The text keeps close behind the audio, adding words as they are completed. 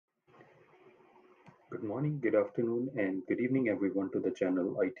Good morning, good afternoon, and good evening, everyone, to the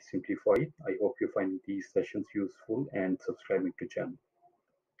channel IT Simplified. I hope you find these sessions useful and subscribing to channel.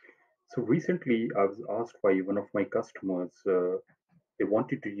 So recently, I was asked by one of my customers. They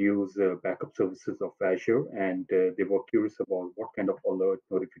wanted to use backup services of Azure, and they were curious about what kind of alert,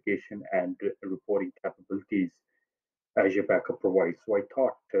 notification, and reporting capabilities Azure Backup provides. So I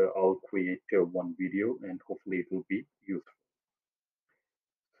thought I'll create one video, and hopefully it will be useful.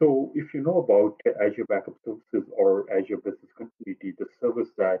 So, if you know about Azure Backup Services or Azure Business Continuity, the service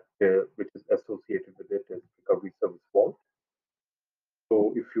that which is associated with it is Recovery Service Vault.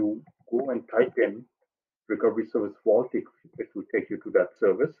 So, if you go and type in Recovery Service Vault, it will take you to that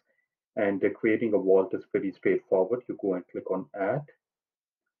service. And creating a vault is pretty straightforward. You go and click on Add,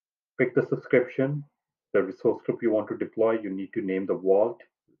 pick the subscription, the resource group you want to deploy. You need to name the vault.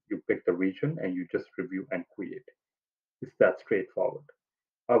 You pick the region, and you just review and create. It's that straightforward.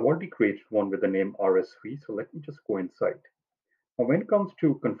 I've already created one with the name RSV, so let me just go inside. Now, when it comes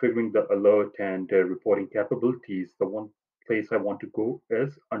to configuring the alert and reporting capabilities, the one place I want to go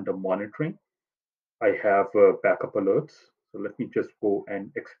is under monitoring. I have backup alerts. So let me just go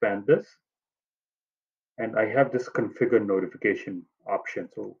and expand this. And I have this configure notification option.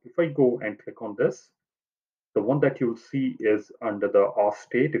 So if I go and click on this, the one that you'll see is under the off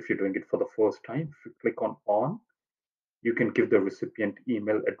state if you're doing it for the first time. If you click on, you can give the recipient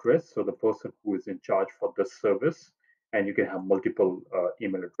email address, so the person who is in charge for this service, and you can have multiple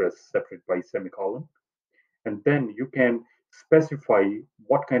email address separate by semicolon. And then you can specify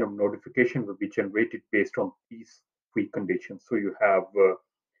what kind of notification will be generated based on these three conditions. So you have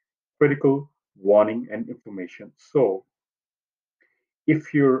critical, warning, and information. So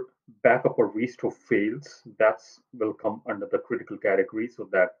if your backup or restore fails, that's will come under the critical category. So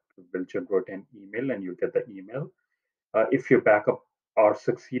that will generate an email and you get the email. If your backup are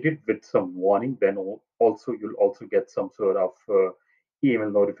succeeded with some warning, then also you'll also get some sort of email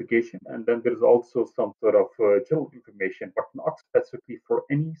notification. And then there's also some sort of general information, but not specifically for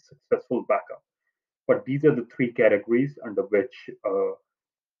any successful backup. But these are the three categories under which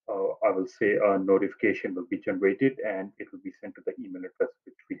I will say a notification will be generated and it will be sent to the email address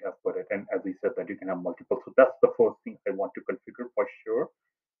which we have put it. And as I said, that you can have multiple. So that's the first thing I want to configure for sure.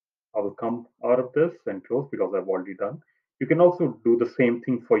 I will come out of this and close because I've already done. You can also do the same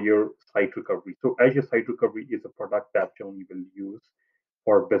thing for your site recovery. So Azure Site Recovery is a product that Johnny will use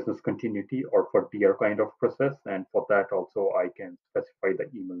for business continuity or for DR kind of process. And for that also, I can specify the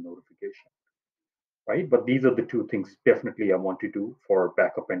email notification, right? But these are the two things definitely I want to do for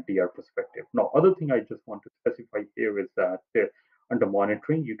backup and DR perspective. Now, other thing I just want to specify here is that under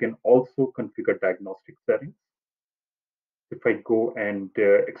monitoring, you can also configure diagnostic settings. If I go and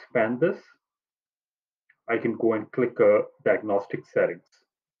expand this, I can go and click diagnostic settings.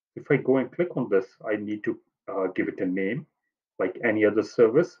 If I go and click on this, I need to give it a name like any other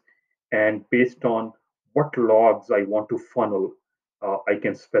service. And based on what logs I want to funnel, I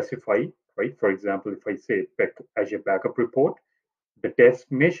can specify, right? For example, if I say Azure Backup Report, the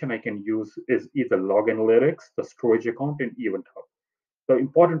destination I can use is either Log Analytics, the storage account, and Event Hub. The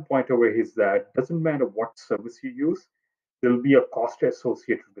important point over here is that doesn't matter what service you use, there'll be a cost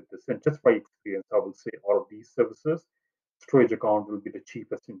associated with this. And just by experience, I will say all of these services, storage account will be the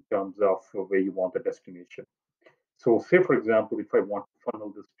cheapest in terms of where you want the destination. So say, for example, if I want to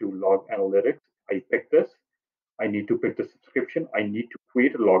funnel this to log analytics, I pick this. I need to pick the subscription. I need to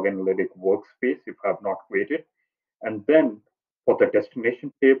create a log analytic workspace if I have not created. And then for the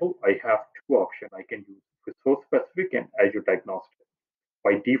destination table, I have two options. I can use resource specific and Azure diagnostic.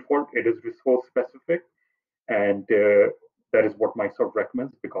 By default, it is resource specific, and that is what Microsoft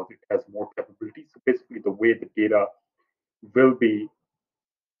recommends because it has more capabilities. So basically, the way the data will be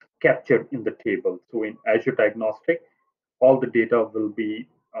captured in the table. So in Azure Diagnostic, all the data will be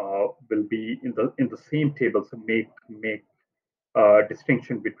in the same table. So make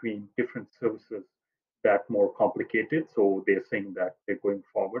distinction between different services that more complicated. So they're saying that they're going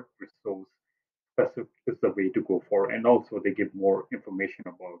forward. Resource specific is the way to go for, and also they give more information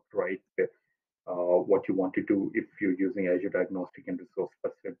about what you want to do if you're using Azure Diagnostic and Resource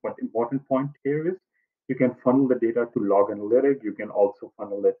Specific. But important point here is you can funnel the data to Log Analytic. You can also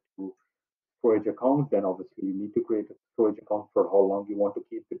funnel it to storage account. Then obviously you need to create a storage account for how long you want to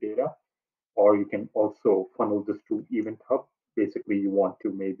keep the data. Or you can also funnel this to Event Hub. Basically, you want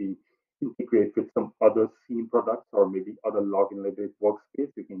to maybe integrate with some other SIEM products or maybe other Log Analytic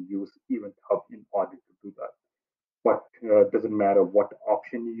workspace. You can use Event Hub in order to do that. But doesn't matter what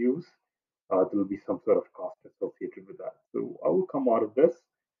option you use, there will be some sort of cost associated with that. So I will come out of this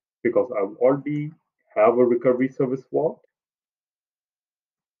because I already have a recovery service vault.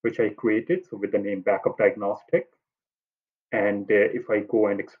 which I created, so with the name Backup Diagnostic. And if I go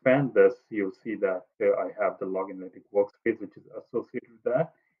and expand this, you'll see that I have the Log Analytic workspace, which is associated with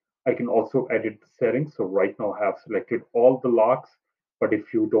that. I can also edit the settings. So right now I have selected all the logs, but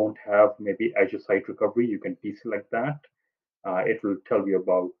if you don't have maybe Azure Site Recovery, you can deselect that. It will tell you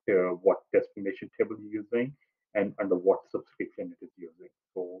about what destination table you're using and under what subscription it is using.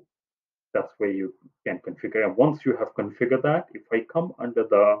 So that's where you can configure. And once you have configured that, if I come under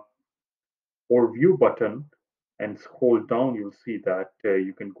the or view button and scroll down, you'll see that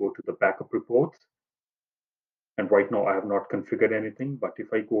you can go to the backup reports. And right now I have not configured anything, but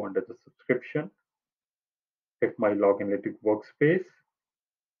if I go under the subscription, pick my Log Analytic workspace,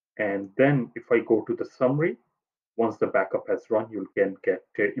 and then if I go to the summary, once the backup has run, you can get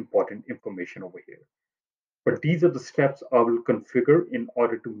important information over here. But these are the steps I will configure in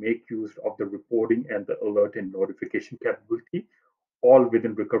order to make use of the reporting and the alert and notification capability, all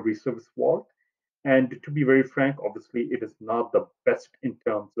within Recovery Service Vault. And to be very frank, obviously, it is not the best in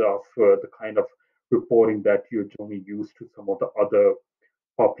terms of the kind of reporting that you're generally used to some of the other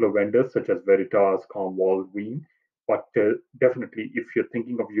popular vendors such as Veritas, Commvault, Veeam. But definitely, if you're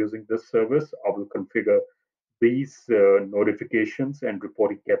thinking of using this service, I will configure these notifications and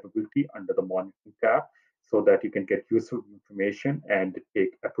reporting capability under the monitoring tab so that you can get useful information and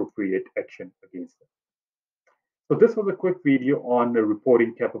take appropriate action against them. So this was a quick video on the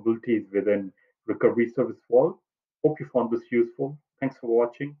reporting capabilities within Recovery Service Vault. Hope you found this useful. Thanks for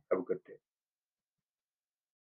watching. Have a good day.